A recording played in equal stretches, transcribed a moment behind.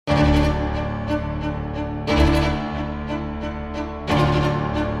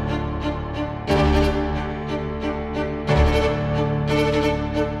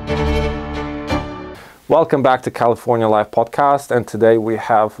Welcome back to California Live Podcast, and today we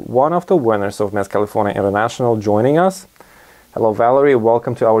have one of the winners of Miss California International joining us. Hello Valerie,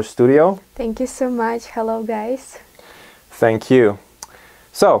 welcome to our studio. Thank you so much. Hello guys. Thank you.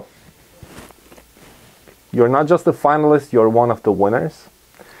 So, you're not just a finalist, you're one of the winners.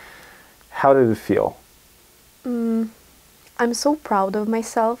 How did it feel? I'm so proud of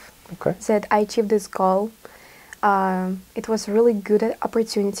myself that I achieved this goal. It was a really good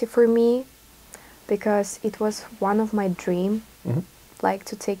opportunity for me because it was one of my dreams, like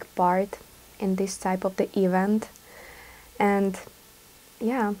to take part in this type of the event. And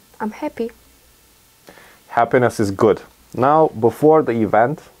yeah, I'm happy. Happiness is good. Now, before the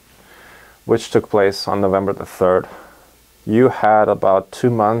event, which took place on November the 3rd, you had about 2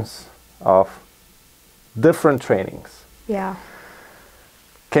 months of different trainings. Yeah.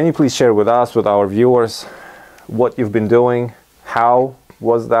 Can you please share with us, with our viewers, what you've been doing? How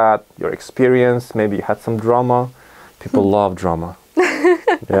was that, your experience? Maybe you had some drama. People love drama.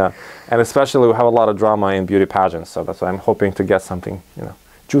 Yeah, and especially we have a lot of drama in beauty pageants, so that's why I'm hoping to get something,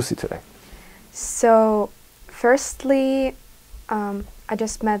 juicy today. So, firstly, I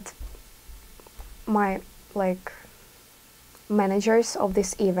just met my managers of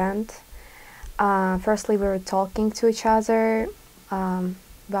this event. Firstly, we were talking to each other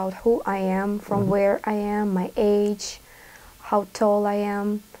about who I am, from where I am, my age, how tall I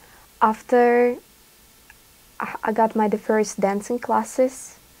am. After I got the first dancing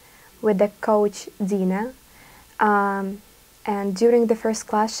classes with the coach Dina, and during the first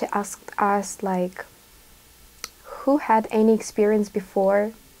class she asked us who had any experience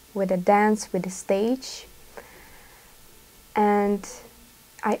before with the dance, with the stage, and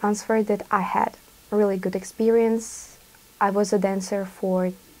I answered that I had a really good experience. I was a dancer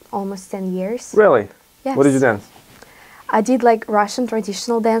for almost 10 years. Really? Yes. What did you dance? I did Russian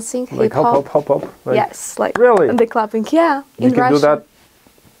traditional dancing, Like hip-hop. hop. Yes, really? And the clapping, yeah. You can do that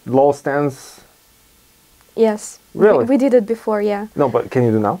low stance? Yes. Really? We did it before, yeah. No, but can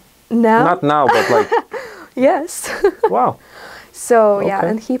you do now? No. Not now, but Yes. Wow. So, yeah,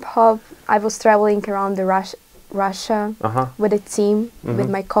 and hip-hop, I was traveling around Russia with a team, with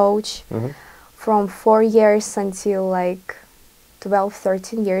my coach, from 4 years until 12,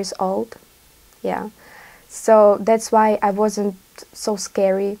 13 years old. Yeah. So that's why I wasn't so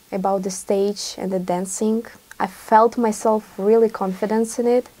scary about the stage and the dancing. I felt myself really confident in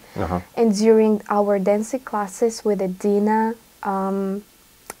it. And during our dancing classes with Dina,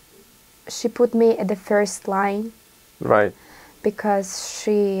 she put me at the first line. Right. Because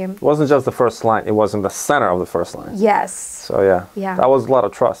she... It wasn't just the first line, it was in the center of the first line. Yes. So yeah. That was a lot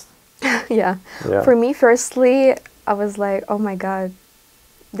of trust. Yeah. For me, firstly, I was like, oh my God,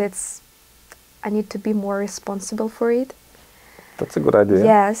 I need to be more responsible for it. That's a good idea.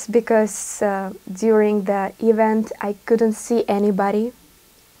 Yes, because during the event, I couldn't see anybody.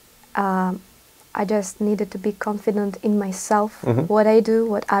 I just needed to be confident in myself, what I do,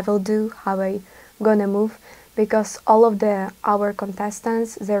 what I will do, how I gonna move. Because all of our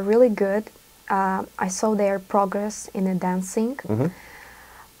contestants, they're really good. I saw their progress in the dancing.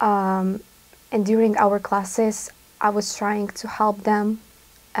 And during our classes, I was trying to help them,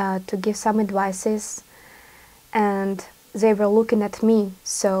 to give some advices, and they were looking at me.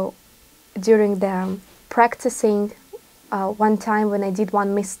 So during the practicing, one time when I did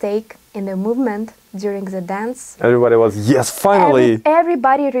one mistake in the movement during the dance, everybody was, yes, finally!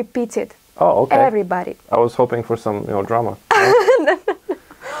 Everybody repeated. Oh, okay. Everybody. I was hoping for some, drama.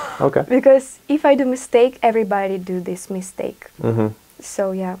 Okay. Because if I do mistake, everybody do this mistake.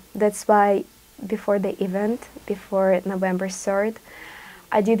 So yeah, that's why before the event, before November 3rd,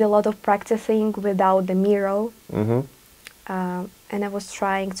 I did a lot of practicing without the mirror. And I was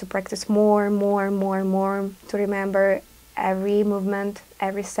trying to practice more to remember every movement,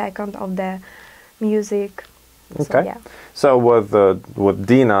 every second of the music. Okay. So, yeah. So with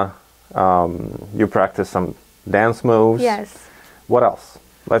Dina, you practice some dance moves. Yes. What else?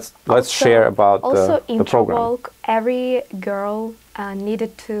 Let's share about the program. Walk, every girl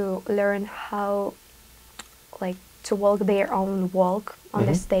needed to learn how to walk their own walk on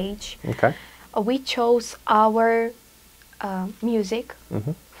the stage. Okay. We chose our music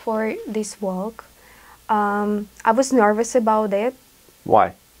for this walk. I was nervous about it.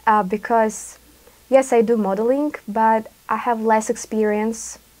 Why? Because yes, I do modeling, but I have less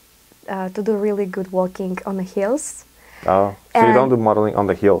experience to do really good walking on the hills. Oh, so you don't do modeling on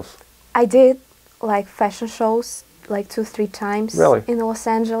the hills? I did fashion shows 2-3 times. Really? In Los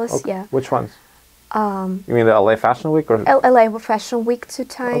Angeles. Okay. Yeah. Which ones? You mean the LA Fashion Week or? LA Fashion Week 2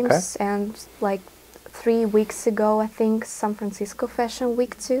 times, and 3 weeks ago, I think, San Francisco Fashion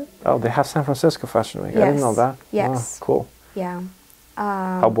Week too. Oh, they have San Francisco Fashion Week. I didn't know that. Yes. Oh, cool. Yeah.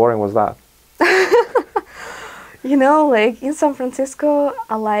 How boring was that? You know, like in San Francisco,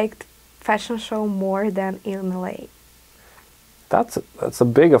 I liked fashion show more than in LA. That's a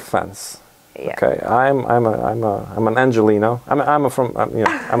big offense. Yeah. Okay, I'm an Angelino.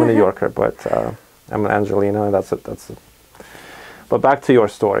 I'm a New Yorker, but I'm an Angelino, and that's it. But back to your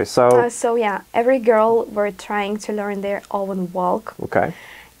story. So yeah, every girl were trying to learn their own walk. Okay.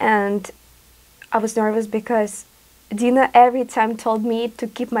 And I was nervous because Dina every time told me to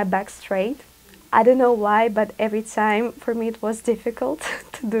keep my back straight. I don't know why, but every time for me it was difficult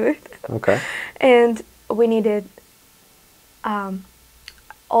to do it. Okay. And we needed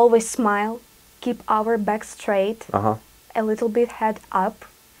always smile, keep our back straight, a little bit head up,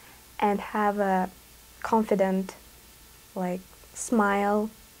 and have a confident, like, smile,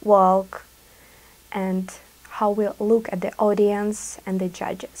 walk, and how we look at the audience and the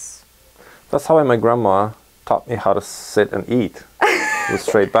judges. That's how my grandma taught me how to sit and eat. With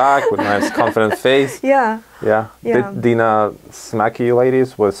straight back, with nice confident face. Yeah. Yeah. Did Dina smack you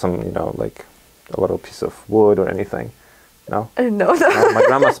ladies with some, like a little piece of wood or anything? No? No. My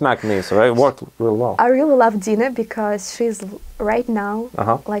grandma smacked me, so it worked real well. I really love Dina because she's right now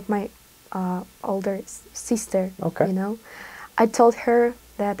like my older sister, Okay. you know. I told her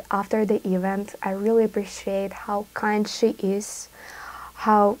that after the event, I really appreciate how kind she is,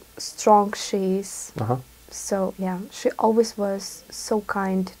 how strong she is. So yeah, she always was so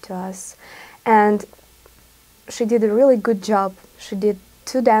kind to us, and she did a really good job. She did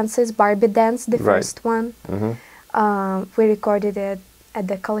 2 dances, Barbie dance, the first one. We recorded it at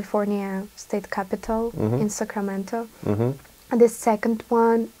the California State Capitol in Sacramento. And the second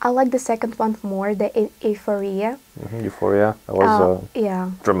one, I like the second one more, the Euphoria. Euphoria, that was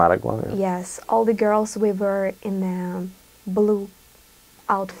a dramatic one. Yeah. Yes, all the girls, we were in blue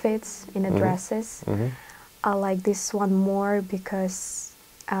outfits, in the dresses. I like this one more because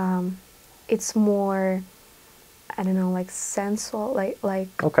it's more, I don't know, like sensual, like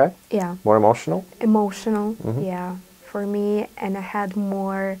Okay. yeah. More emotional? Emotional, yeah, for me, and I had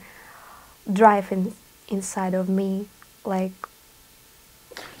more drive inside of me, like.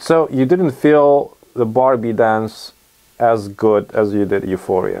 So you didn't feel the Barbie dance as good as you did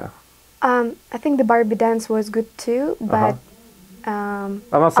Euphoria? I think the Barbie dance was good too, but I'm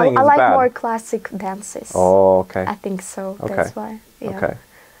not saying I it's like bad. more classic dances. Oh, okay. I think so. Okay. That's why. Yeah.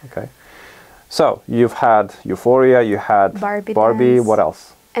 Okay. So you've had Euphoria, you had Barbie dance. What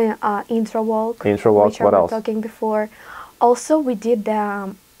else? And intro walk. Intro walk. Which What I was else? talking before. Also, we did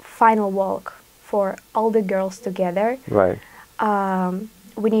the final walk for all the girls together. Right.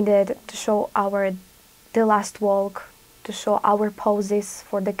 We needed to show the last walk, to show our poses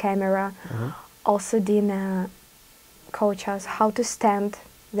for the camera. Also, Dina coach us how to stand,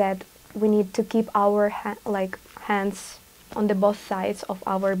 that we need to keep our hands on the both sides of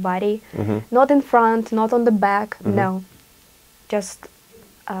our body, not in front, not on the back, no, just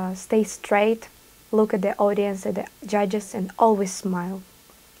stay straight, look at the audience, at the judges, and always smile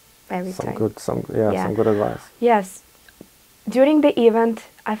every time. Some good advice. Yes, during the event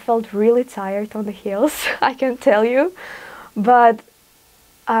I felt really tired on the heels, I can tell you, but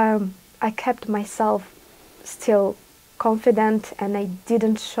I kept myself still confident, and I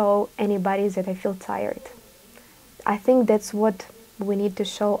didn't show anybody that I feel tired. I think that's what we need to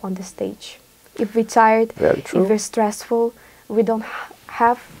show on the stage. If we're tired, if we're stressful, we don't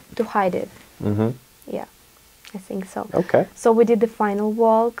have to hide it. Yeah, I think so. Okay. So we did the final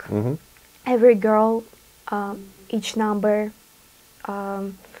walk. Every girl, each number,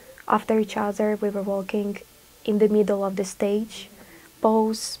 after each other, we were walking in the middle of the stage.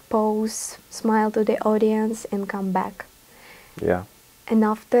 Pose, smile to the audience, and come back. Yeah. And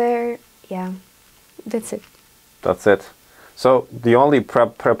after, yeah, that's it. That's it. So the only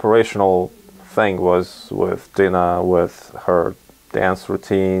preparational thing was with Dina, with her dance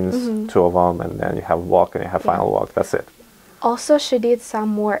routines, 2 of them, and then you have walk and you have final walk. That's it. Also, she did some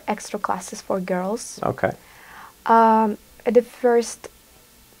more extra classes for girls. Okay. At the first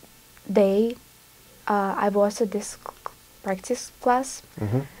day, I was at this practice class.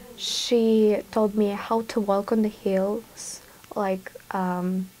 She told me how to walk on the heels, like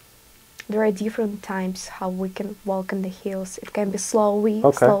there are different times how we can walk on the heels. It can be slowly,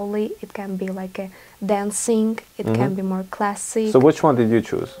 it can be like a dancing, it can be more classic. So which one did you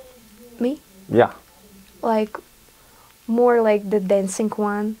choose? Me? Yeah. Like more like the dancing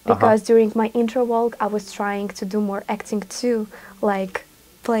one, because during my intro walk I was trying to do more acting too, like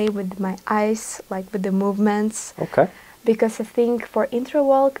play with my eyes, like with the movements. Okay. because I think for intro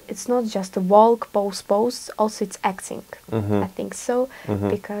walk, it's not just a walk, pose, also it's acting. I think so,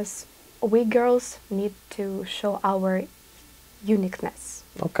 because we girls need to show our uniqueness.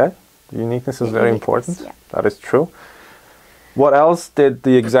 Okay, uniqueness is very important. Yeah. That is true. What else did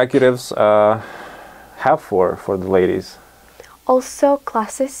the executives have for the ladies? Also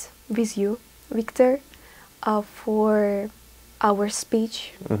classes with you, Victor, for our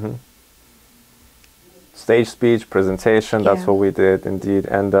speech. Stage speech, presentation, that's Yeah. what we did indeed.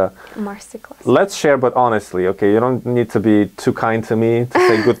 And Masterclass. let's share, but honestly, okay? You don't need to be too kind to me to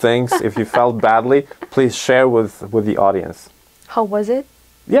say good things. If you felt badly, please share with the audience. How was it?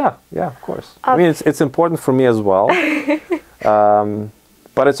 Yeah, of course. I mean, it's important for me as well.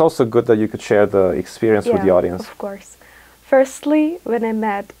 But it's also good that you could share the experience with the audience. Of course. Firstly, when I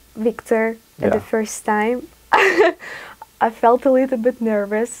met Victor at the first time, I felt a little bit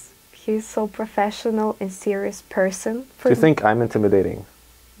nervous. He's so professional and serious person. Do you think I'm intimidating?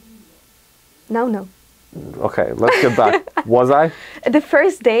 No. Okay, let's get back. Was I? The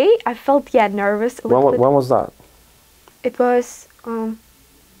first day, I felt nervous. When was that? It was.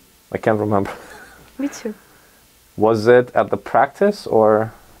 I can't remember. Me too. Was it at the practice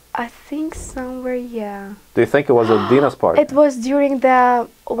or? I think somewhere, yeah. Do you think it was at Dina's part? It was during the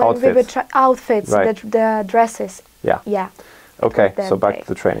when we were outfits, Right. the dresses. Yeah. Yeah. Okay, that so back day. to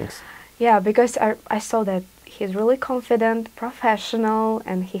the trainings. Yeah, because I saw that he's really confident, professional,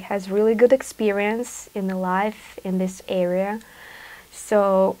 and he has really good experience in the life in this area.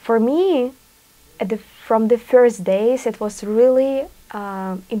 So for me, from the first days, it was really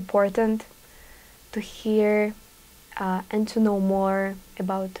important to hear and to know more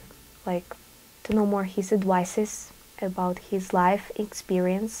about, to know more his advices about his life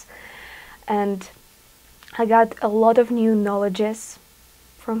experience. And I got a lot of new knowledges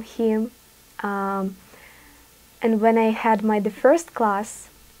from him. And when I had the first class,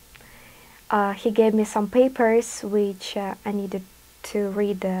 he gave me some papers which I needed to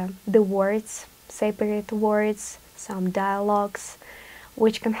read the words, separate words, some dialogues,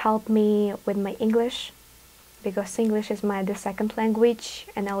 which can help me with my English, because English is the second language,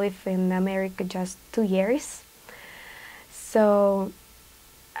 and I live in America just 2 years. So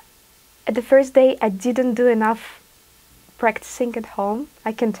at the first day, I didn't do enough practicing at home,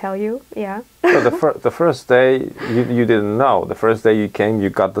 I can tell you, yeah. So the first day, you didn't know. The first day you came, you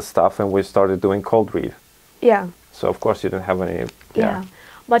got the stuff, and we started doing cold read. Yeah. So of course you didn't have any. Yeah.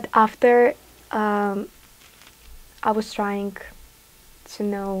 But after, I was trying to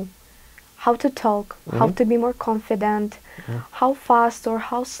know how to talk, how to be more confident, how fast or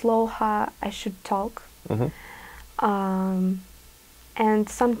how slow I should talk. And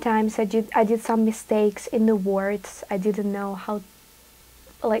sometimes I did some mistakes in the words. I didn't know how,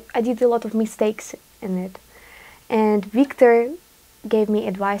 I did a lot of mistakes in it. And Victor gave me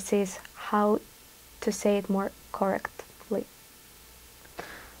advices how to say it more correctly.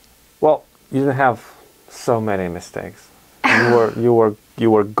 Well, you didn't have so many mistakes. You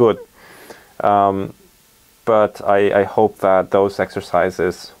were good. But I hope that those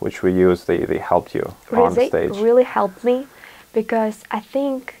exercises which we use, they helped you on the stage. They really helped me, because I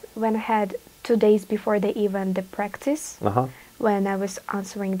think when I had 2 days before the event, the practice, when I was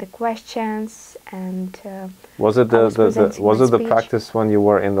answering the questions and was it the practice when you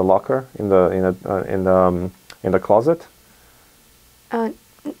were in the locker in the closet?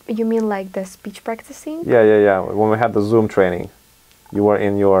 You mean like the speech practicing? Yeah. When we had the Zoom training, you were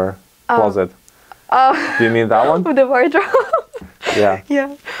in your closet. Do you mean that one? The wardrobe. Yeah.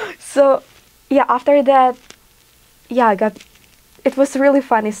 Yeah. So, yeah, after that, it was a really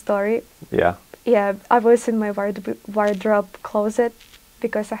funny story. Yeah. Yeah, I was in my wardrobe closet,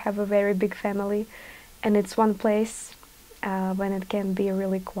 because I have a very big family, and it's one place when it can be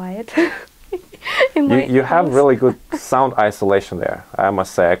really quiet. You have really good sound isolation there, I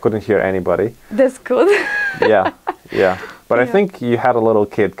must say. I couldn't hear anybody. That's good. Yeah. But I think you had a little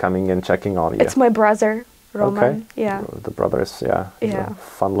kid coming in checking on you. It's my brother, Roman. Okay. Yeah. The brother is, he's a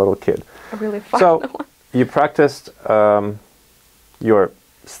fun little kid. A really fun one. So, you practiced your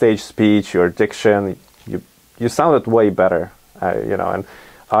stage speech, your diction. You sounded way better, and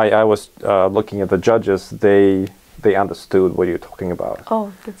I was looking at the judges. They understood what you're talking about.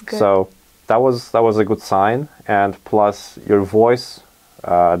 Oh, that's good. So that was a good sign, and plus your voice,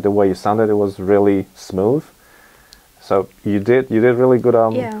 the way you sounded, it was really smooth. So you did really good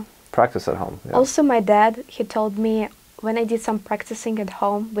practice at home. Yeah. Also, my dad, he told me when I did some practicing at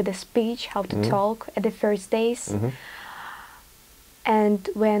home with the speech, how to talk at the first days. And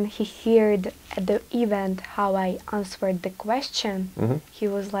when he heard at the event how I answered the question, he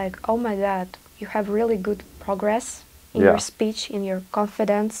was like, "Oh my God, you have really good progress in your speech, in your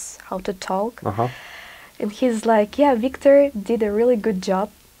confidence, how to talk. Uh-huh. And he's like, yeah, Victor did a really good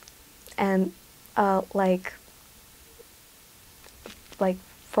job, and like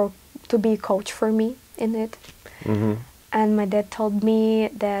for to be a coach for me in it. Mm-hmm. And my dad told me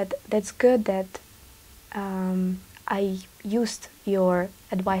that that's good that I used your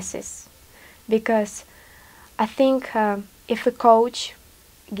advices, because I think if a coach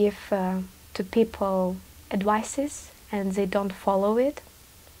give to people advices and they don't follow it,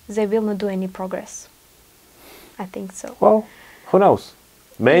 they will not do any progress. I think so. Well, who knows?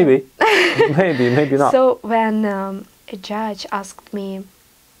 Maybe. maybe not. So when a judge asked me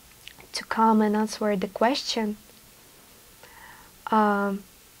to come and answer the question, I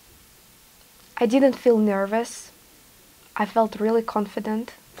didn't feel nervous. I felt really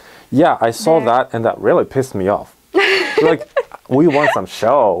confident. Yeah, I saw that, and that really pissed me off. Like, we want some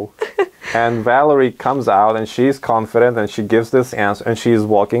show. And Valerie comes out, and she's confident, and she gives this answer, and she's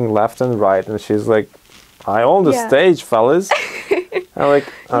walking left and right, and she's like, I own the stage, fellas. I'm like,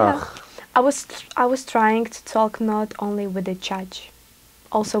 ugh. I was trying to talk not only with the judge,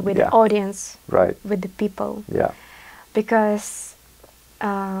 also with the audience, right, with the people. Yeah. Because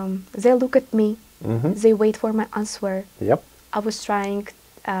they look at me, they wait for my answer. Yep. I was trying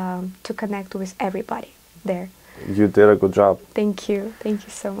to connect with everybody there. You did a good job. Thank you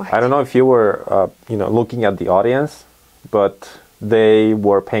so much. I don't know if you were, looking at the audience, but they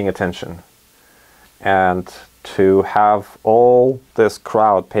were paying attention. And to have all this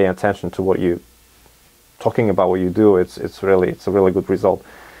crowd pay attention to what you talking about, what you do, it's a really good result.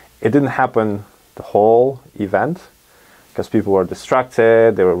 It didn't happen the whole event because people were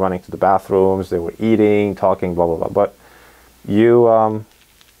distracted. They were running to the bathrooms. They were eating, talking, blah blah blah. But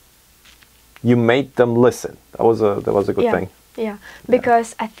you made them listen. That was a good thing. Yeah,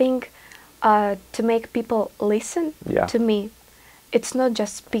 because I think to make people listen to me, it's not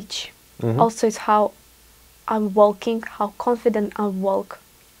just speech. Also, it's how I'm walking, how confident I walk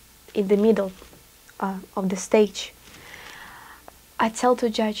in the middle of the stage. I tell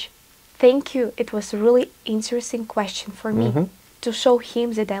the judge, thank you. It was a really interesting question for me to show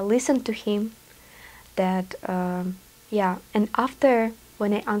him that I listened to him. That and after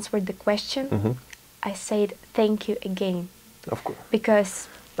when I answered the question, I said thank you again. Of course. Because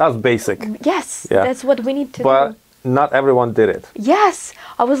that's basic. Yes, that's what we need to do. But not everyone did it. Yes,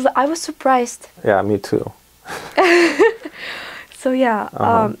 I was surprised. Yeah, me too. So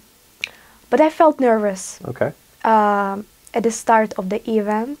but I felt nervous. Okay. At the start of the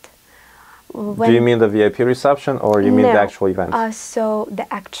event. Do you mean the VIP reception, or you mean the actual event? So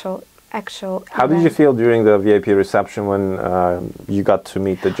the actual. How did you feel during the VIP reception when you got to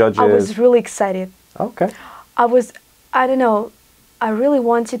meet the judges? I was really excited. Okay. I don't know, I really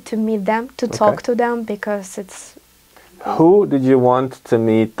wanted to meet them, to talk to them, because it's... Who did you want to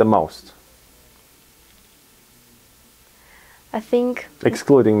meet the most? I think...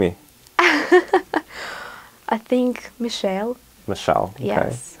 Excluding me. I think Michelle. Michelle, okay.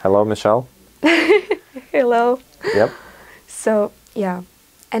 Yes. Hello, Michelle. Hello. Yep. So, yeah.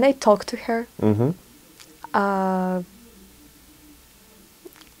 And I talked to her.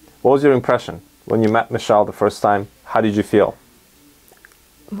 What was your impression when you met Michelle the first time? How did you feel?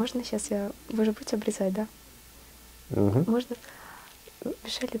 Можно сейчас вы же будете обрезать, да? Можно?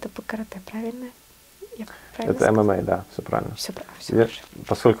 Мишель, это по карате, правильно? Это ММА, да, все правильно. Все правильно.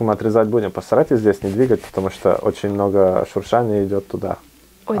 Поскольку мы отрезать будем, постарайтесь здесь не двигать, потому что очень много шуршания идет туда.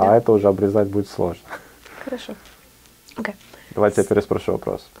 Ой, а это уже обрезать будет сложно. Хорошо. Okay. Давайте я переспрошу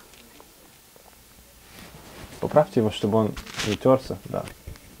вопрос. Поправьте его, чтобы он не терся. Да.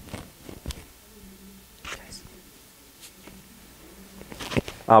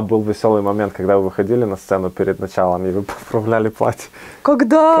 Был веселый момент, когда вы выходили на сцену перед началом, и вы поправляли платье.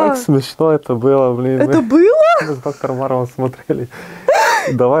 Когда? Как смешно это было, блин. Это было? Мы с доктором Маровым смотрели.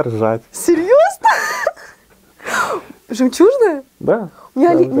 Давай ржать. Серьезно? Жемчужное? Да.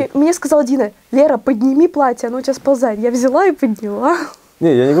 Мне сказала Дина, Лера, подними платье, оно у тебя сползает. Я взяла и подняла.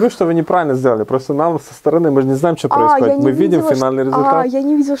 Не, я не говорю, что вы неправильно сделали, просто нам со стороны, мы же не знаем, что происходит. Мы видим финальный результат. Я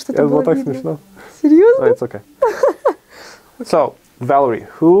не видела, что это было так видно. смешно. Серьезно? It's okay. So, Valerie,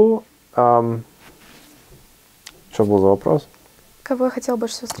 who... Что был за вопрос? Кого я хотела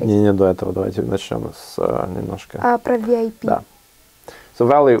больше всего встретить? Не до этого, давайте начнем с немножко... Про VIP. Да. So,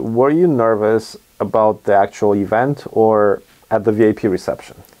 Valerie, were you nervous about the actual event or at the VIP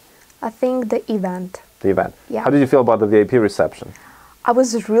reception? I think the event. The event. Yeah. How did you feel about the VIP reception? I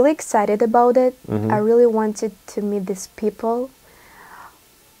was really excited about it. I really wanted to meet these people.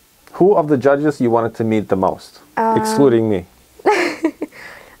 Who of the judges you wanted to meet the most, excluding me?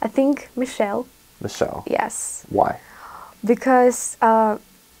 I think Michelle. Michelle. Yes. Why? because a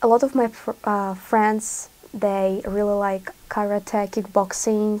lot of my friends, they really like karate,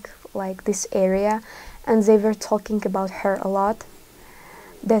 kickboxing, like this area, and they were talking about her a lot.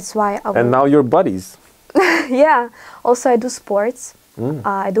 That's why I And now you're buddies. yeah. Also, I do sports.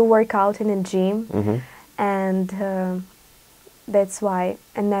 I do work out in a gym, and that's why.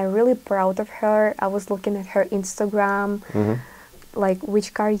 And I'm really proud of her. I was looking at her Instagram, like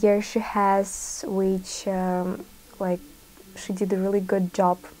which career she has, which like she did a really good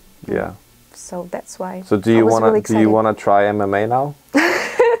job. Yeah. So that's why. So do you want to try MMA now?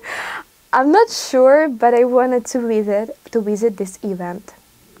 I'm not sure, but I wanted to visit this event.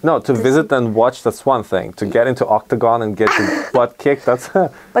 No, to visit and watch, that's one thing. To get into octagon and get your butt kicked, that's...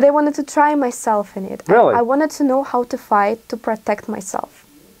 But I wanted to try myself in it. Really? I wanted to know how to fight to protect myself.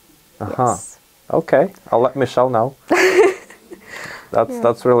 Yes. Okay, I'll let Michelle know.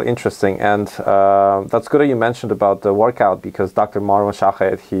 That's really interesting, and that's good that you mentioned about the workout, because Dr. Marwan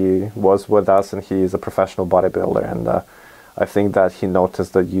Shahed, he was with us, and he is a professional bodybuilder, and I think that he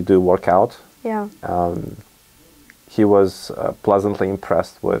noticed that you do work out. Yeah. He was pleasantly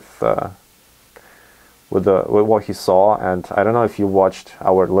impressed with what he saw, and I don't know if you watched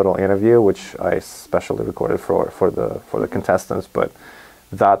our little interview, which I specially recorded for the contestants, but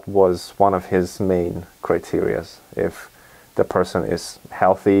that was one of his main criterias. If the person is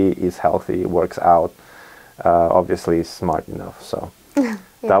healthy, works out, obviously is smart enough. So yeah.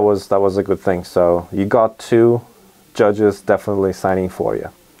 that was a good thing. So you got 2 judges definitely signing for you.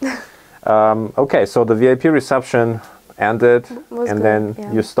 Okay, so the VIP reception ended, and then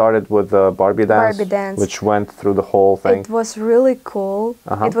you started with the Barbie dance, which went through the whole thing. It was really cool.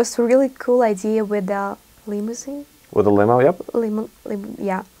 It was a really cool idea with the limousine. With the limo, yep.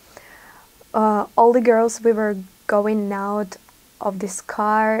 Yeah. All the girls, we were going out of this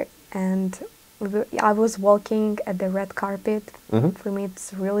car, and I was walking at the red carpet. For me,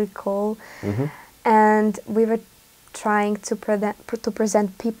 it's really cool. And we were trying to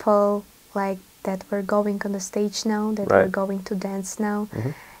present people like that we're going on the stage now, that we're going to dance now.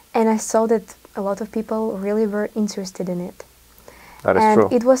 And I saw that a lot of people really were interested in it. That is true.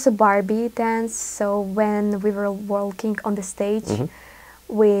 And it was a Barbie dance, so when we were walking on the stage,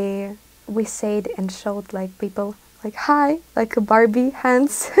 we said and showed like people like hi, like a Barbie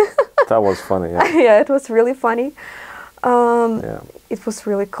hands. That was funny, yeah. Yeah, it was really funny. It was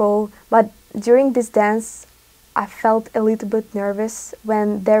really cool. But during this dance, I felt a little bit nervous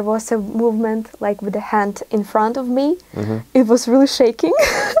when there was a movement like with the hand in front of me. It was really shaking.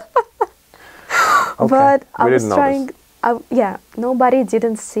 But I was trying. Nobody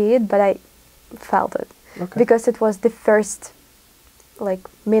didn't see it, but I felt it because it was the first like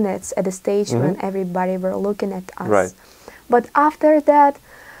minutes at the stage when everybody were looking at us. Right. But after that,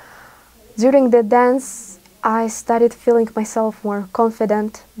 during the dance, I started feeling myself more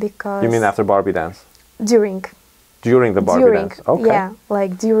confident because. You mean after Barbie dance? During the Barbie dance. Okay. Yeah,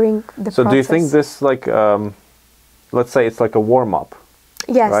 like during the So process. do you think this like let's say it's like a warm up?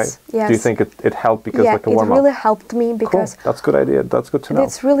 Yes. Right? Yes. Do you think it helped because like a warm it up? really helped me because cool. That's a good idea. That's good to know.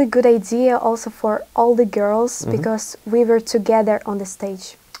 It's really good idea also for all the girls because we were together on the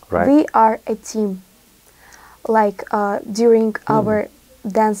stage. Right. We are a team. Like during our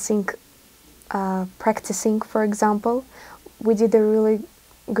dancing practicing, for example, we did a really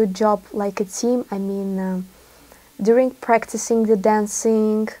good job like a team. I mean, during practicing the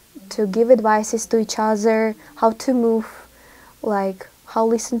dancing, to give advices to each other, how to move, like how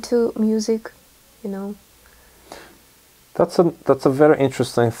listen to music, you know. That's a very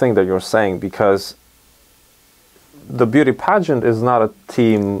interesting thing that you're saying, because the beauty pageant is not a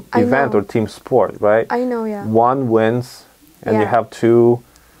team event or team sport, right? I know, yeah. One wins, and you have 2.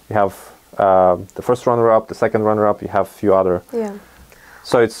 You have the first runner-up, the second runner-up. You have a few other. Yeah.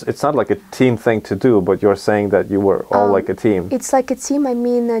 So it's not like a team thing to do, but you're saying that you were all like a team. It's like a team. I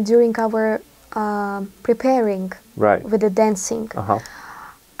mean, during our preparing with the dancing,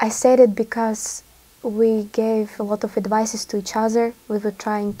 I said it because we gave a lot of advices to each other. We were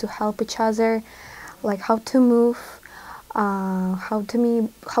trying to help each other, like how to move, how to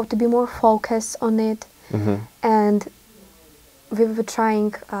be more focused on it, and we were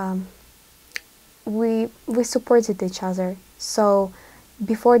trying. We supported each other. So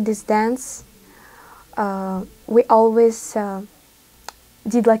before this dance, we always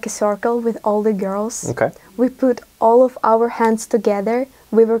did like a circle with all the girls. Okay. We put all of our hands together.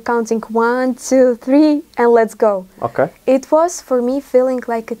 We were counting 1, 2, 3, and let's go. Okay. It was for me feeling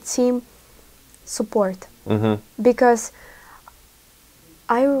like a team support because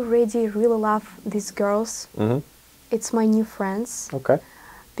I already really love these girls. It's my new friends. Okay.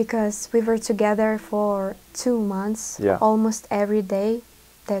 because we were together for 2 months, Yeah. almost every day.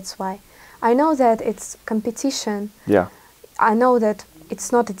 That's why. I know that it's competition. Yeah. I know that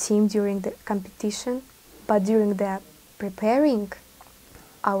it's not a team during the competition, but during the preparing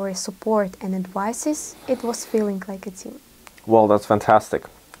our support and advices, it was feeling like a team. Well, that's fantastic.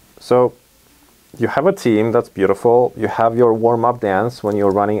 So you have a team, that's beautiful. You have your warm-up dance when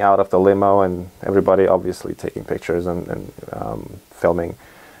you're running out of the limo and everybody obviously taking pictures and filming.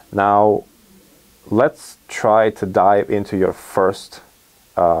 Now, let's try to dive into your first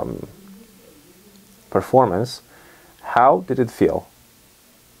performance. How did it feel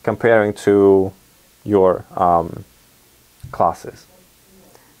comparing to your classes?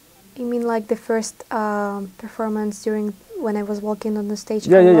 You mean like the first performance during when I was walking on the stage?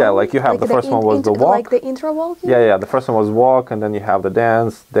 Yeah, yeah, yeah. alone? Like you have Like the first one was the walk. Like the intro walk? Yeah, yeah. The first one was walk, and then you have the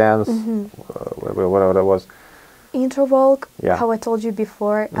dance, whatever that was. Intro walk, Yeah. how I told you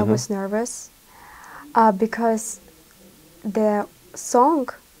before, I was nervous because the song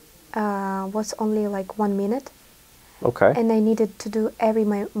was only like 1 minute, Okay. and I needed to do every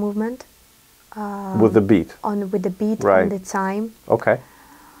my movement With the beat. with the beat Right. and the time. Okay.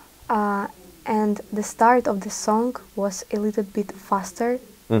 And the start of the song was a little bit faster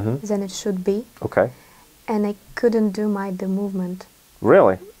than it should be, Okay. and I couldn't do the movement,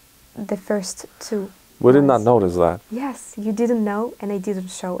 Really? the first two. We did not ones. notice that. Yes, you didn't know, and I didn't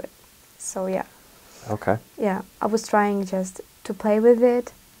show it. So yeah, Okay. yeah, I was trying just to play with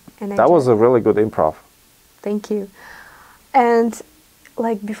it, and That was a really good improv. Thank you. And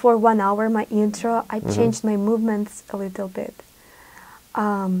like before 1 hour, my intro, I changed my movements a little bit.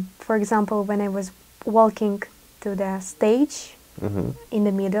 For example, when I was walking to the stage in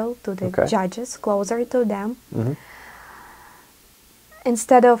the middle to the Okay. judges, closer to them, Mm-hmm.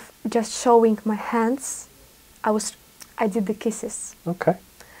 instead of just showing my hands, I did the kisses. Okay.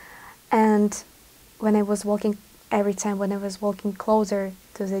 And when I was walking, every time when I was walking closer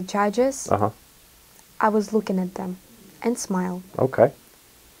to the judges, Uh-huh. I was looking at them and smile, Okay.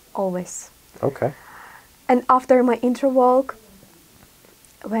 always. Okay. And after my intro walk,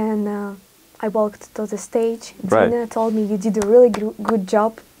 when I walked to the stage, Right. Dina told me, you did a really good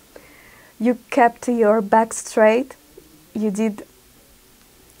job. You kept your back straight. You did,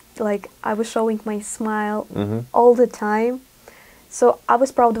 like, I was showing my smile all the time. So I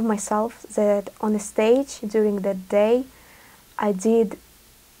was proud of myself that on the stage during that day, I did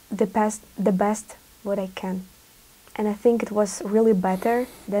the best what I can. And I think it was really better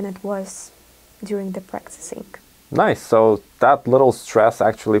than it was during the practicing. Nice. So that little stress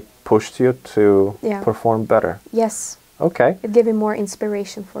actually pushed you to Yeah. perform better. Yes, Okay. it gave me more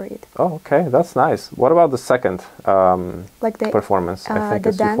inspiration for it. Oh, okay. That's nice. What about the second Like the performance? I think the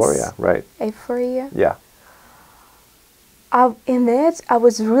it's dance. Euphoria, right? Euphoria. Yeah. In it, I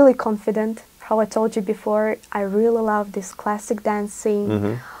was really confident. How I told you before, I really love this classic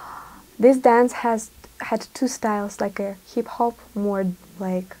dancing. This dance had two styles, like a hip hop, more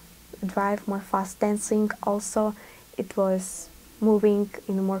like drive, more fast dancing. Also, it was moving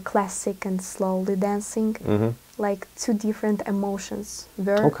in a more classic and slowly dancing. Like two different emotions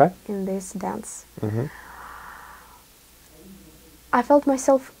were Okay. in this dance. I felt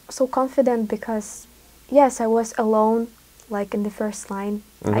myself so confident because, yes, I was alone, like in the first line.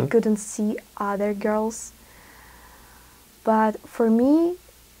 I couldn't see other girls. But for me,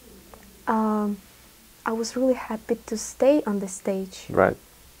 I was really happy to stay on the stage. Right.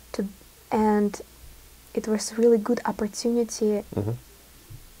 And it was really good opportunity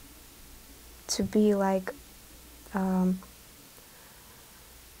to be like,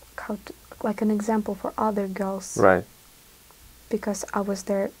 like an example for other girls. Right. Because I was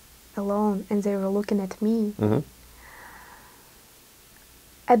there alone and they were looking at me.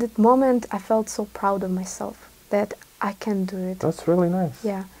 At that moment, I felt so proud of myself that I can do it. That's really nice.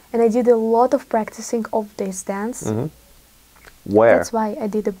 Yeah, and I did a lot of practicing of this dance. Where? That's why I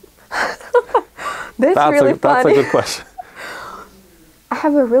did a. That's really That's funny. a good question. I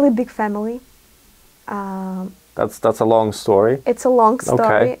have a really big family. That's a long story. It's a long story.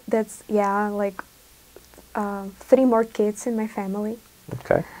 Okay. That's like 3 more kids in my family.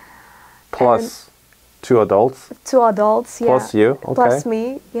 Okay. Plus 2 adults. 2 adults, yeah. Plus you. Okay. Plus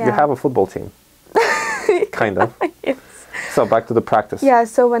me, yeah. You have a football team. Kind of. Yes. So back to the practice. Yeah,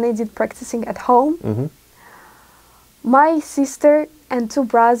 so when I did practicing at home, my sister and 2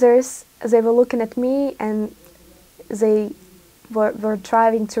 brothers, they were looking at me and they were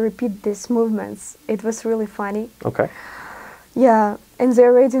trying to repeat these movements. It was really funny. Okay. Yeah, and they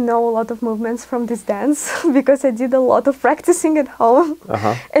already know a lot of movements from this dance because I did a lot of practicing at home.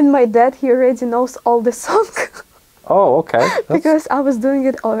 And my dad, he already knows all the song. Oh, okay. because I was doing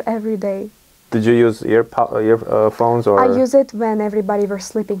it every day. Did you use earphones or? I use it when everybody were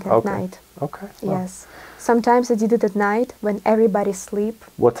sleeping at Okay. night. Okay. Wow. Yes. Sometimes I did it at night when everybody sleep.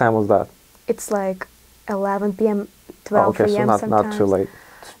 What time was that? It's like 11 p.m., 12 okay, a.m. so sometimes. not too late.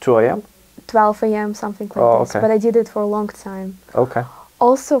 It's 2 a.m. 12 a.m. something like Oh, this. okay. But I did it for a long time. Okay.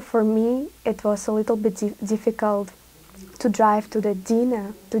 Also, for me, it was a little bit difficult to drive to Dina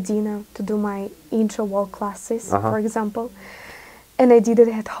to do my intro walk classes, for example. And I did it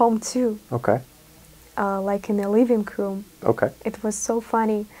at home too. Okay. Like in a living room. Okay. It was so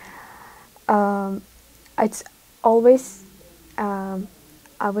funny. It's always,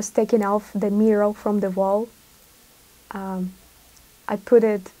 I was taking off the mirror from the wall. I put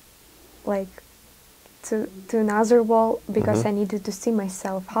it like to another wall because I needed to see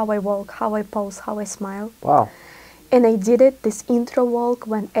myself, how I walk, how I pose, how I smile. Wow. And I did it, this intro walk,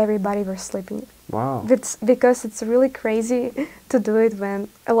 when everybody was sleeping. Wow. Because it's really crazy to do it when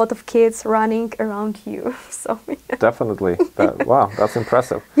a lot of kids running around you. So yeah. Definitely. Wow, that's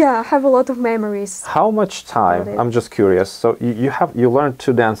impressive. Yeah, I have a lot of memories. How much time? I'm just curious. So you learned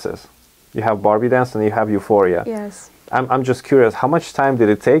 2 dances. You have Barbie dance and you have Euphoria. Yes. I'm just curious. How much time did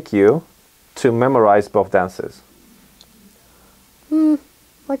it take you to memorize both dances?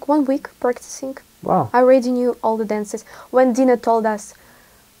 Like 1 week practicing. Wow. I already knew all the dances. When Dina told us,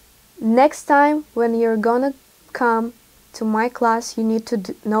 next time when you're gonna come to my class, you need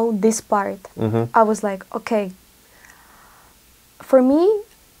to know this part. I was like, okay. For me,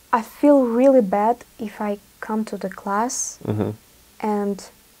 I feel really bad if I come to the class and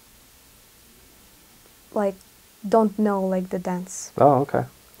like don't know like the dance. Oh, okay.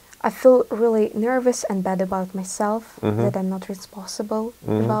 I feel really nervous and bad about myself, that I'm not responsible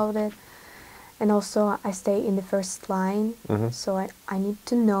about it. And also I stay in the first line, so I need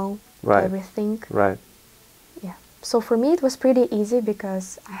to know everything. Right. Yeah. So for me it was pretty easy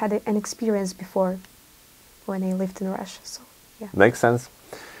because I had an experience before when I lived in Russia. So yeah. Makes sense.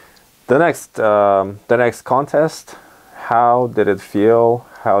 The next contest, how did it feel?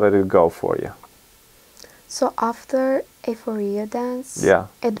 How did it go for you? So after Euphoria dance,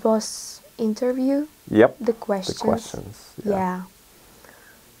 it was interview. Yep. The questions. The questions. Yeah.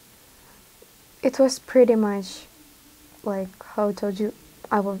 It was pretty much like how I told you.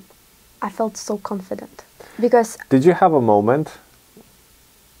 I felt so confident because. Did you have a moment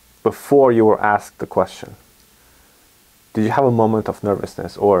before you were asked the question? Did you have a moment of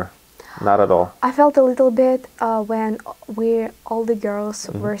nervousness or not at all? I felt a little bit when all the girls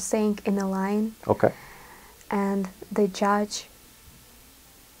were staying in a line. Okay. And the judge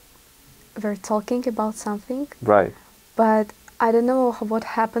were talking about something. Right. But I don't know what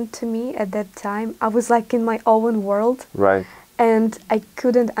happened to me at that time. I was like in my own world. Right. And I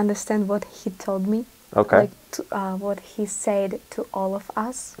couldn't understand what he told me. Okay. Like what he said to all of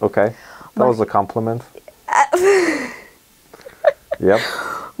us. Okay. That was a compliment. Yep.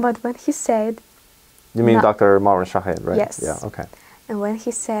 But when he said... You mean Dr. Marwan Shahed, right? Yes. Yeah, okay. And when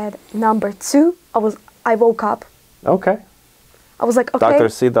he said number 2, I woke up. Okay. I was like, okay. Dr.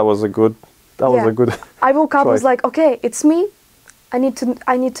 C, that was a good I woke up, I was like, okay, it's me. I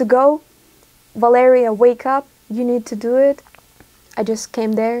need to go. Valeria, wake up. You need to do it. I just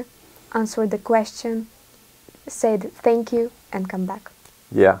came there, answered the question, said thank you, and come back.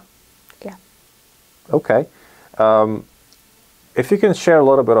 Yeah. Yeah. Okay. If you can share a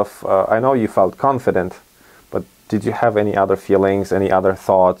little bit of, I know you felt confident, but did you have any other feelings, any other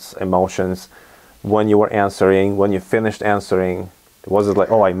thoughts, emotions when you were answering, when you finished answering? Was it like,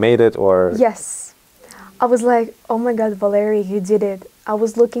 oh, I made it, or? Yes. I was like, oh my God, Valery, you did it. I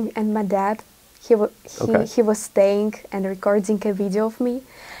was looking at my dad. He was staying and recording a video of me,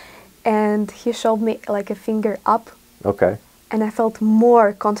 and he showed me like a finger up. Okay. And I felt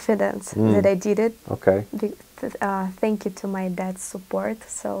more confident that I did it. Okay. Thank you to my dad's support.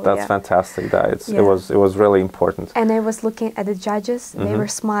 So that's fantastic. It was really important. And I was looking at the judges; they were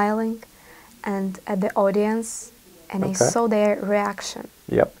smiling, and at the audience, and I saw their reaction.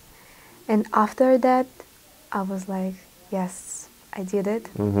 Yep. And after that, I was like, yes, I did it.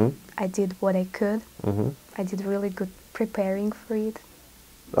 I did what I could. I did really good preparing for it.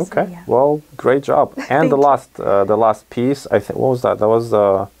 Okay. So, yeah. Well, great job. And the last piece, I think, what was that? That was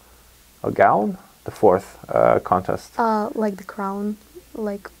a gown. The fourth contest. Like the crown,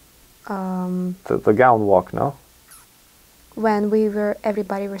 like. The gown walk, no? When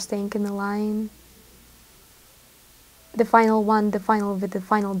everybody were staying in the line. The final one, with the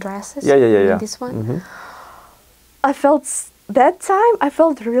final dresses. Yeah. This one. I felt that time. I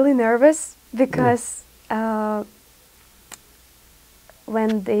felt really nervous because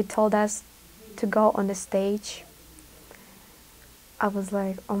when they told us to go on the stage I was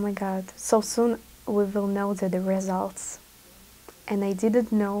like, oh my God, so soon we will know the results. And I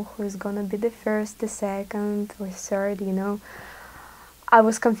didn't know who's gonna be the first, the second, or third, you know. I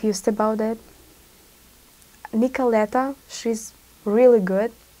was confused about it. Nicoleta, she's really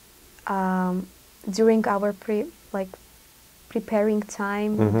good. During our preparing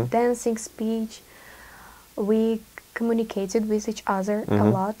time, dancing, speech, we communicated with each other a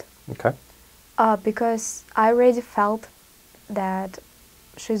lot. Okay. Because I already felt that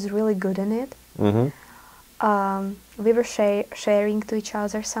she's really good in it. We were sharing to each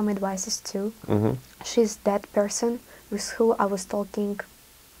other some advices too. She's that person with who I was talking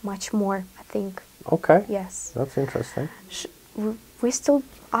much more, I think. Okay. Yes. That's interesting. We still,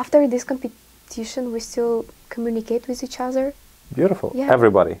 after this competition, we still communicate with each other. Beautiful. Yeah.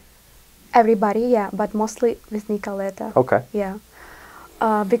 Everybody. Everybody, yeah, but mostly with Nicoleta. Okay. Yeah.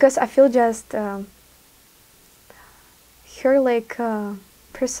 Because I feel just her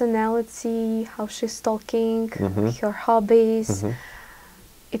personality, how she's talking, her hobbies,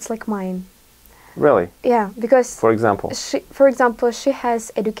 it's like mine. Really? Yeah, because For example. she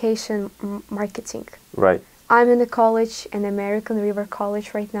has education marketing. Right. I'm in a college, an American River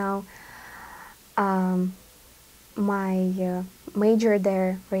College right now. My major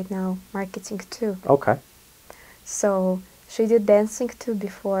there right now, marketing too. Okay. So she did dancing too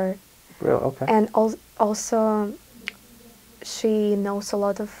before. Really? Okay. And also she knows a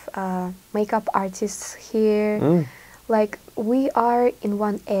lot of makeup artists here. Like we are in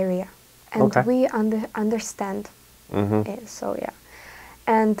one area and we understand it, so yeah.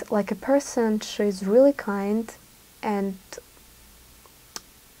 And like a person, she's really kind, and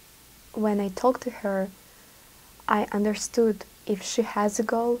when I talked to her, I understood if she has a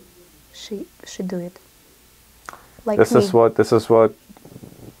goal, she do it. Like this is what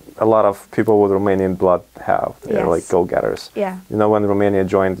a lot of people with Romanian blood have. They're like go-getters. Yeah. You know, when Romania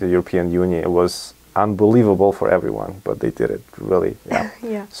joined the European Union, it was unbelievable for everyone, but they did it really. Yeah.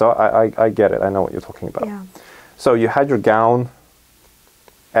 Yeah. So I get it. I know what you're talking about. Yeah. So you had your gown.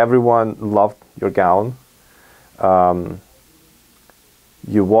 Everyone loved your gown.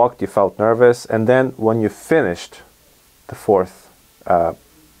 You walked. You felt nervous, and then when you finished the fourth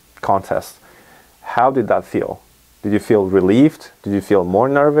contest, how did that feel? Did you feel relieved? Did you feel more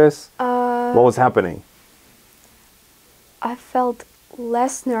nervous? What was happening? I felt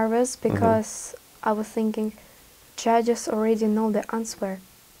less nervous because I was thinking, judges already know the answer.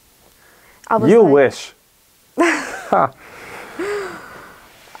 You wish.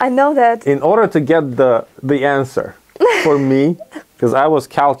 I know that. In order to get the answer for me, because I was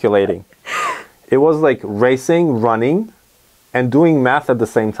calculating, it was like racing, running, and doing math at the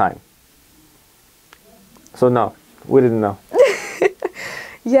same time. So no, we didn't know.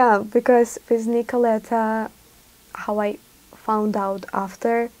 Yeah, because with Nicoleta, how I found out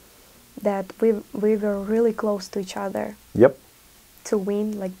after that we were really close to each other. Yep. To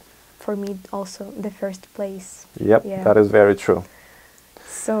win, like for me also the first place. Yep, yeah. That is very true.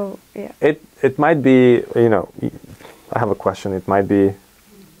 So yeah. It might be, you know, I have a question. It might be,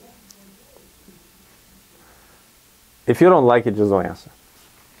 if you don't like it, just don't answer.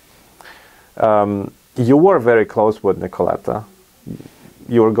 You were very close with Nicoleta.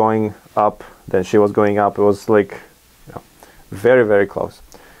 You were going up, then she was going up. It was like, you know, very, very close.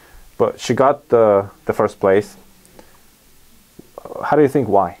 But she got the first place. How do you think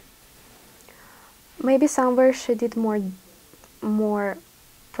why? Maybe somewhere she did more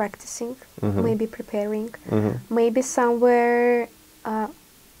practicing, maybe preparing. Maybe somewhere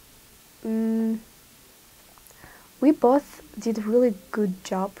we both did really good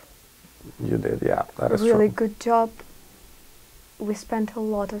job. You did, yeah. That is really true. good job. We spent a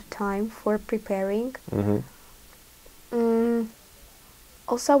lot of time for preparing.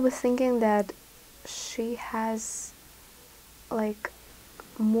 Also, I was thinking that she has like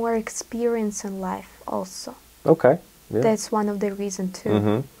more experience in life also. Okay. Yeah. That's one of the reasons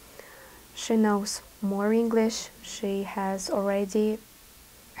too. She knows more English. She has already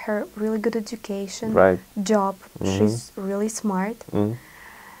her really good education, job. She's really smart.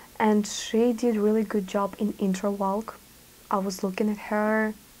 And she did really good job in intro walk. I was looking at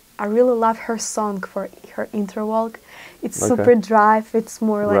her. I really love her song for her intro walk. It's super dry. It's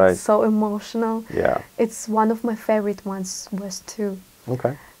more like so emotional. Yeah. It's one of my favorite ones was too.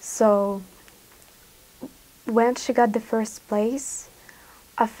 Okay. So when she got the first place,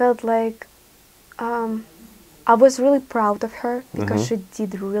 I felt like I was really proud of her because she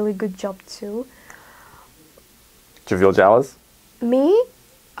did a really good job too. Did you feel jealous? Me?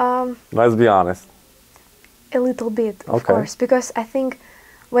 Let's be honest. A little bit, of course, because I think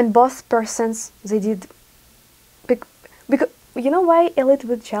when both persons they did, you know why a little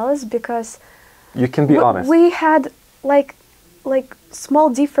bit jealous? Because You can be honest. we had like small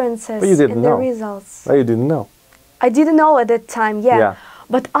differences But you didn't in the know. results. Oh, you didn't know. I didn't know at that time, yeah. Yeah.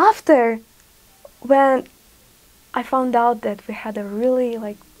 But after, when I found out that we had a really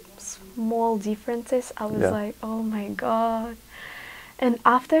like small differences, I was Yeah. like, oh my god. And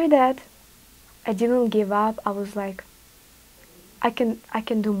after that, I didn't give up. I was like, I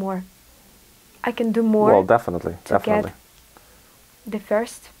can do more. I can do more Well, definitely, to definitely. get the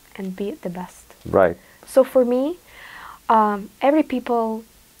first and be the best. Right. So for me, every people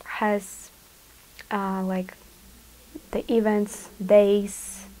has like the events,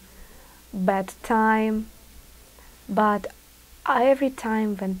 days, bad time, but every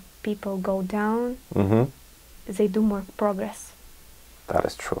time when people go down, Mm-hmm. they do more progress. That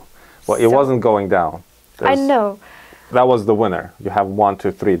is true. Well, it So- wasn't going down. I know. That was the winner. You have 1,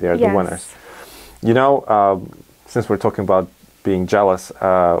 2, 3. They're the Yes. winners. You know, since we're talking about being jealous,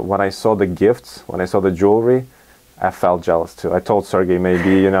 when I saw the gifts, when I saw the jewelry, I felt jealous too. I told Sergey, maybe,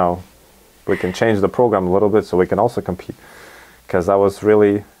 you know, we can change the program a little bit so we can also compete. Because that was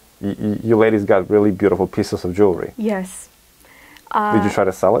really, you ladies got really beautiful pieces of jewelry. Yes. Did you try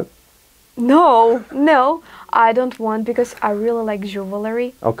to sell it? No, no, I don't want, because I really like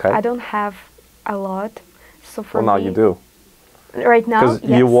jewelry. Okay. I don't have a lot, so for Well, now me, you do. right now, Because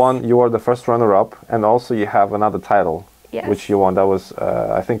yes. you won, you were the first runner-up, and also you have another title, Yes. which you won. That was,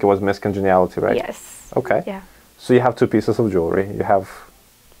 I think it was Miss Congeniality, right? Yes. Okay. Yeah. So you have 2 pieces of jewelry. You have,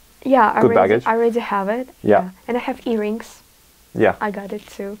 Yeah, Good baggage. I already have it. Yeah. And I have earrings. yeah. I got it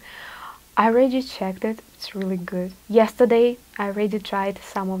too. I already checked it. It's really good. Yesterday, I already tried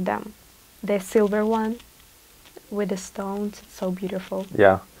some of them. The silver one with the stones. It's so beautiful.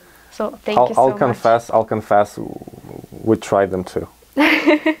 Yeah. So thank you so I'll much. confess. I'll confess. We tried them too.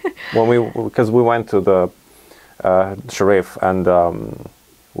 Because we went to the Sharif and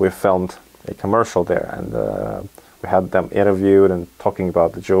we filmed a commercial there, and we had them interviewed and talking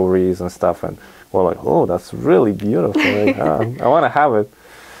about the jewelries and stuff, and we're like, oh, that's really beautiful. Like, I want to have it.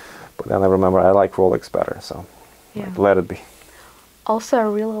 But then I remember I like Rolex better, so Yeah. like, let it be. Also, I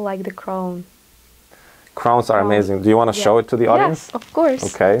really like the crown. Crowns are Crown. amazing. Do you want to Yeah. show it to the audience? Yes, of course.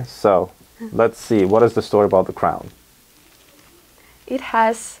 Okay, so let's see. What is the story about the crown? It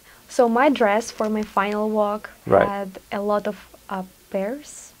has, so my dress for my final walk Right. had a lot of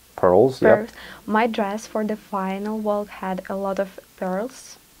pearls. Pearls, Pearls. yep. My dress for the final walk had a lot of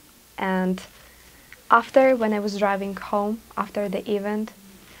pearls. And after, when I was driving home, after the event,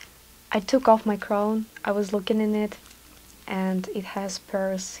 I took off my crown. I was looking in it, and it has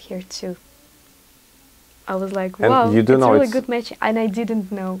pearls here too. I was like, And wow, you do it's know really it's- good match, and I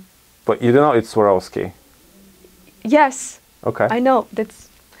didn't know. But you don't know it's Swarovski. Yes, Okay. I know. That's,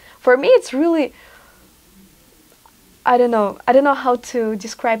 for me, it's really, I don't know how to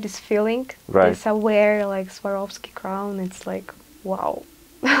describe this feeling. Right. This I wear like Swarovski crown. It's like, wow.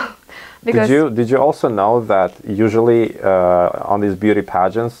 Did you also know that usually on these beauty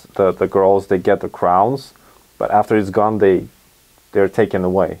pageants, the girls, they get the crowns, but after it's gone, they're taken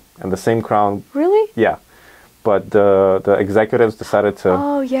away, and the same crown, Really? yeah. But the executives decided to,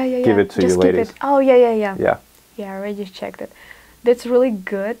 Oh yeah, yeah, yeah. give it to you Just keep ladies. it. Oh yeah, yeah, yeah. yeah, Yeah, I already checked it. That's really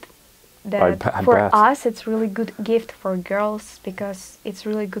good. That I for bet. us, it's really good gift for girls because it's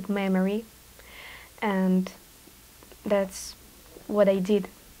really good memory, and that's what I did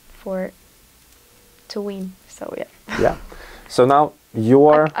to win. So yeah. yeah. So now you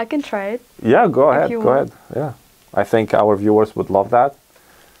are, I can try it. yeah, go if ahead, you go want. ahead, yeah. I think our viewers would love that.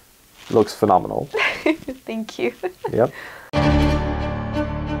 Looks phenomenal. Thank you. Yep.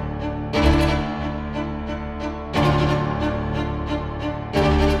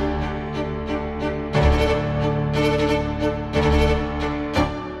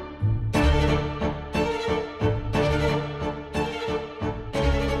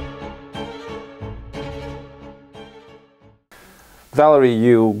 Valerie,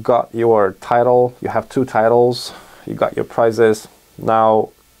 you got your title. You have 2 titles. You got your prizes. Now,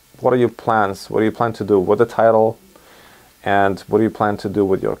 what are your plans? What do you plan to do with the title? And what do you plan to do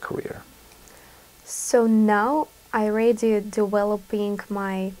with your career? So now I already developing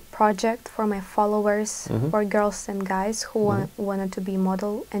my project for my followers, for girls and guys who wanted to be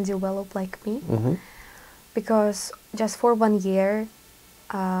model and develop like me. Mm-hmm. Because just for 1 year,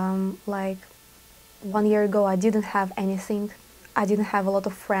 like 1 year ago, I didn't have anything. I didn't have a lot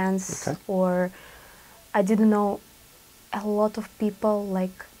of friends, Okay. or I didn't know a lot of people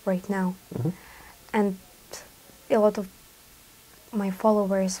like right now. Mhm. And a lot of my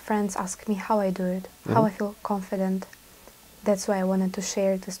followers, friends ask me how I do it, how I feel confident. That's why I wanted to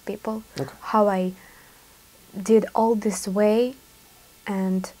share it with people, Okay. how I did all this way,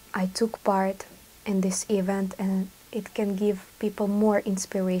 and I took part in this event, and it can give people more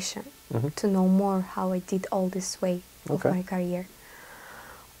inspiration to know more how I did all this way of my career.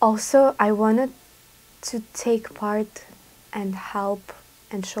 Also, I wanted to take part and help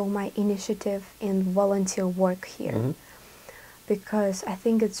and show my initiative in volunteer work here, because I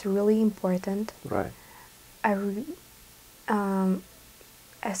think it's really important. Right.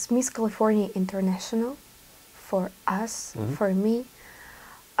 As Miss California International, for us, for me,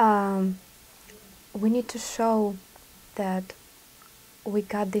 we need to show that we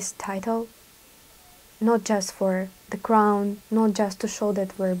got this title not just for the crown, not just to show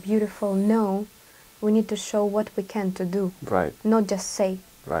that we're beautiful. No, we need to show what we can to do. Right. Not just say.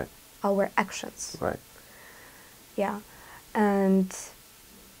 Right. Our actions. Right. Yeah, and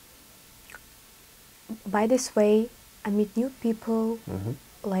by this way, I meet new people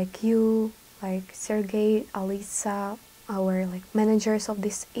like you, like Sergey, Alisa, our like managers of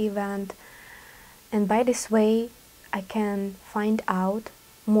this event, and by this way, I can find out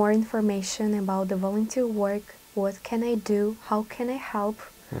more information about the volunteer work. What can I do? How can I help?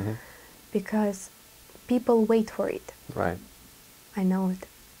 Because people wait for it. Right. I know it.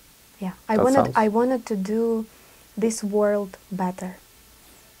 Yeah, That I wanted to do this world better.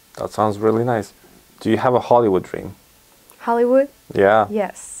 That sounds really nice. Do you have a Hollywood dream? Hollywood? Yeah.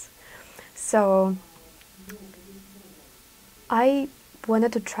 Yes. So I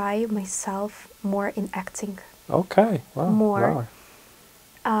wanted to try myself more in acting. Okay. Wow. More. Wow.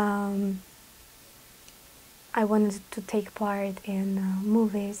 I wanted to take part in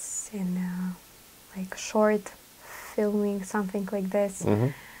movies, in like short filming, something like this.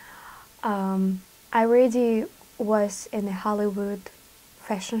 I already was in a Hollywood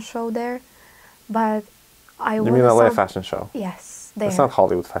fashion show there, but I You mean LA fashion show? Yes, there. It's not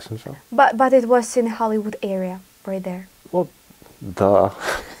Hollywood fashion show. But it was in a Hollywood area, right there. Well, duh.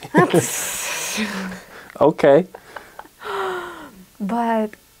 Okay. But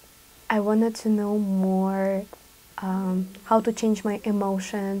I wanted to know more how to change my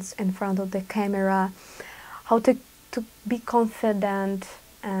emotions in front of the camera, how to be confident,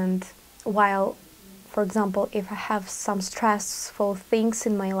 and while, for example, if I have some stressful things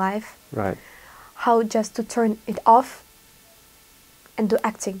in my life, Right. how just to turn it off and do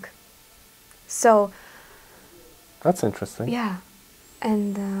acting. So That's interesting. yeah,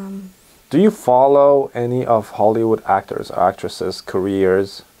 and Do you follow any of Hollywood actors or actresses'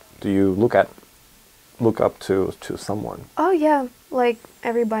 careers? Do you look up to someone? oh yeah, like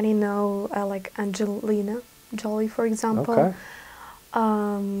everybody know, like Angelina Jolie, for example. Okay.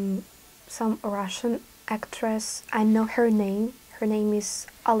 Some Russian actress. I know her name. Her name is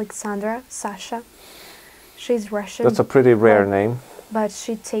Alexandra Sasha. She's Russian. That's a pretty rare name. But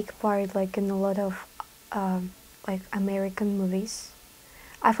she take part like in a lot of like American movies.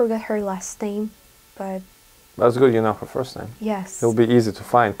 I forgot her last name, but That's good. You know her first name. yes. It'll be easy to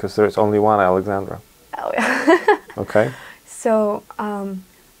find because there's only one Alexandra. Oh, yeah. Okay. So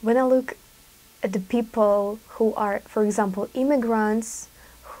when I look at the people who are, for example, immigrants,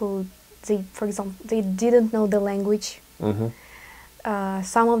 who for example, they didn't know the language.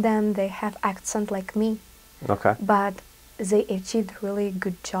 Some of them, they have accent like me. Okay. But they achieved really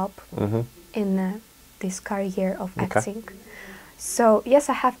good job in this career of acting. So yes,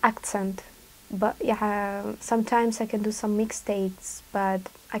 I have accent, but yeah, sometimes I can do some mistakes, but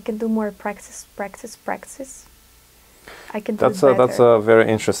I can do more practice. I can do it better. That's a very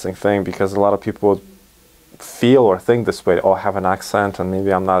interesting thing because a lot of people feel or think this way. Oh, I have an accent and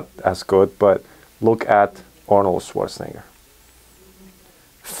maybe I'm not as good, but look at Arnold Schwarzenegger.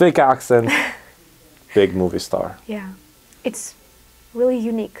 Thick accent, big movie star. Yeah, it's really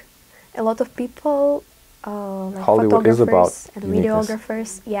unique. A lot of people, like Hollywood is about photographers and uniqueness.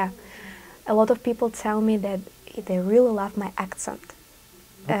 videographers, yeah, a lot of people tell me that they really love my accent.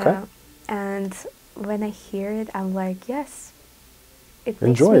 Okay. And when I hear it, I'm like, yes, it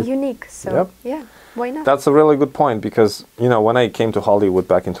Enjoy makes it. me unique. So Yep. yeah, why not? That's a really good point because, you know, when I came to Hollywood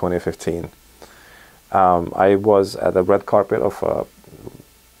back in 2015, I was at the red carpet of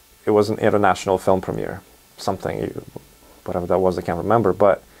it was an international film premiere, whatever that was, I can't remember.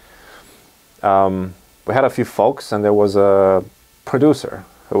 But we had a few folks, and there was a producer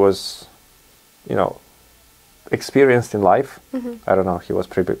who was, you know, experienced in life. I don't know, he was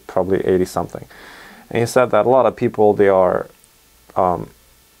probably 80-something. And he said that a lot of people, they are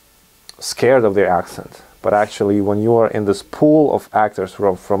scared of their accent. But actually, when you are in this pool of actors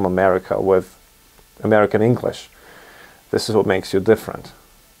from America with American English, this is what makes you different.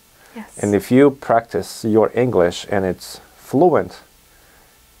 Yes. And if you practice your English and it's fluent,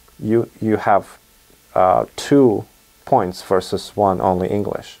 you have 2 points versus 1 only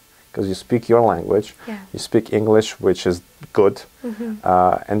English, because you speak your language, Yeah. you speak English, which is good, Mm-hmm.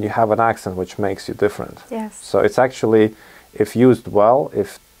 and you have an accent which makes you different. Yes. So it's actually, if used well,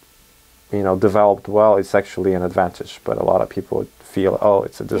 if developed well, it's actually an advantage. But a lot of people feel, oh,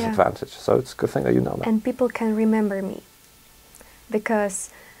 it's a disadvantage. So it's a good thing that you know that. And people can remember me because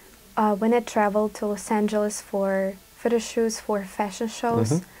when I travel to Los Angeles for photo shoots, for fashion shows,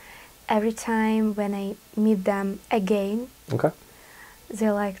 Mhm. every time when I meet them again, Okay.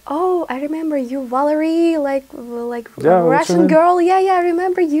 they're like, "Oh, I remember you, Valery, like Yeah, what's your Russian name? girl. Yeah, I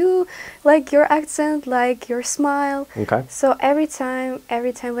remember you, like your accent, like your smile." Okay. So every time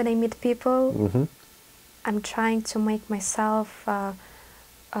when I meet people, Mm-hmm. I'm trying to make myself,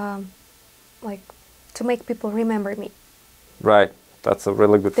 like, to make people remember me. Right. That's a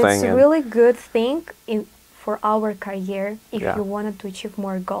really good That's thing. a and really good thing for our career if Yeah. you wanted to achieve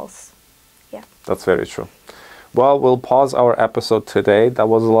more goals. Yeah. That's very true. Well, we'll pause our episode today. That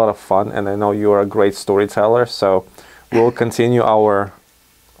was a lot of fun, and I know you are a great storyteller. So we'll continue our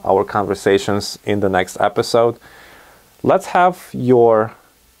conversations in the next episode. Let's have your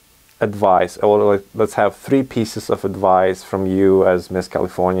advice, or let's have 3 pieces of advice from you as Miss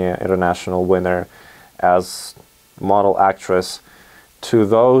California International winner, as model actress, to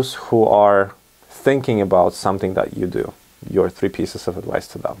those who are thinking about something that you do. Your 3 pieces of advice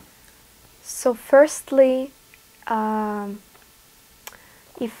to them. So firstly,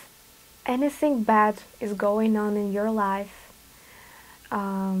 if anything bad is going on in your life,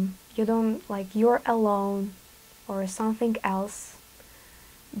 you don't you're alone or something else,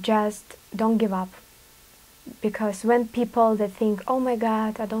 just don't give up. Because when people they think, oh my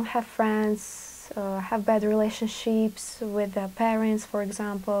God, I don't have friends, have bad relationships with their parents, for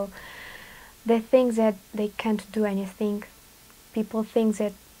example, they think that they can't do anything. People think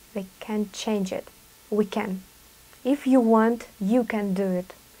that they can't change it. We can. If you want, you can do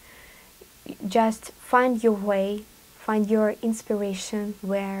it. Just find your way, find your inspiration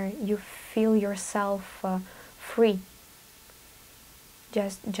where you feel yourself free.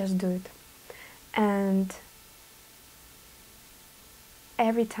 Just do it. And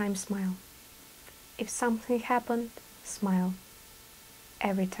every time smile. If something happened, smile.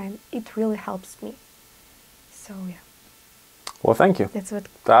 Every time. It really helps me. So yeah. Well, thank you. That's what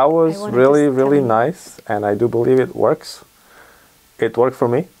That I was wanted really, to really tell you. nice, and I do believe it works. It worked for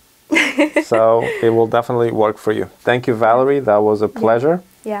me, so it will definitely work for you. Thank you, Valerie. That was a pleasure.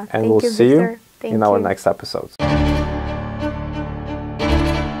 Yeah. And Thank we'll you, see Victor. you Thank in our you. next episodes.